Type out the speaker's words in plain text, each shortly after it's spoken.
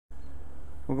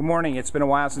Well, good morning. It's been a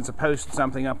while since I posted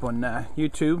something up on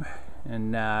YouTube,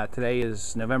 and today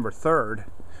is November 3rd.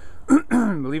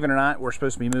 Believe it or not, we're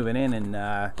supposed to be moving in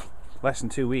less than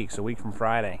 2 weeks, a week from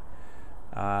Friday.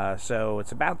 So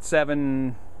it's about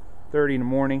 7:30 in the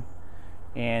morning,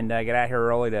 and I get out here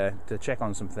early to check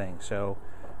on some things. So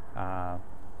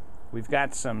we've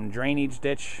got some drainage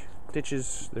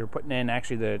ditches they're putting in.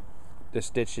 Actually, this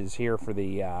ditch is here for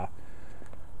the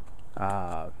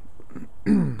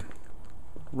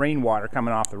rainwater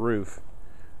coming off the roof.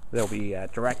 They'll be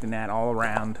directing that all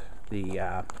around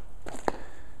the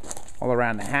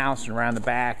house and around the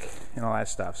back and all that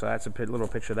stuff. So that's a little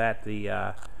picture of that.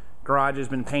 The garage has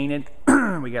been painted.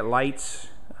 We got lights,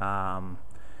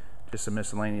 just some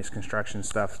miscellaneous construction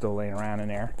stuff still laying around in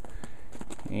there,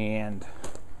 and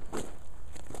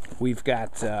we've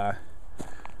got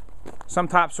some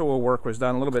topsoil work was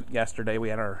done a little bit yesterday. We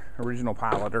had our original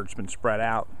pile of dirt's been spread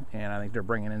out, and I think they're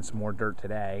bringing in some more dirt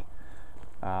today.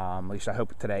 At least I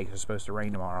hope today, because it's supposed to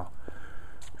rain tomorrow.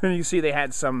 And you can see they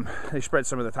spread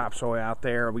some of the topsoil out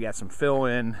there. We got some fill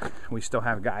in. We still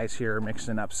have guys here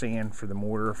mixing up sand for the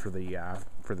mortar for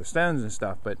the stones and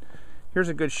stuff. But here's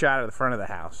a good shot of the front of the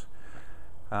house.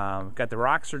 Got the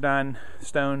rocks are done,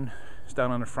 stone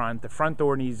on the front. The front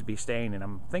door needs to be stained, and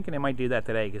I'm thinking they might do that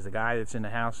today, because the guy that's in the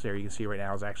house there, you can see right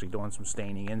now, is actually doing some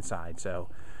staining inside. So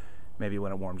maybe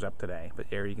when it warms up today. But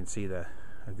there you can see a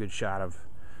good shot of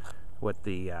what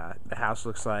the house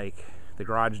looks like. The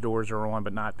garage doors are on,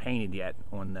 but not painted yet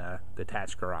on the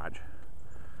attached garage.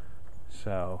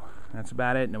 So that's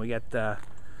about it. And then we got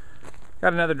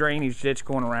another drainage ditch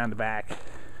going around the back,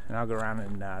 and I'll go around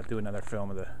and do another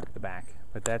film of the back.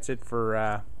 But that's it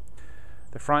for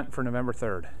the front for November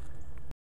 3rd.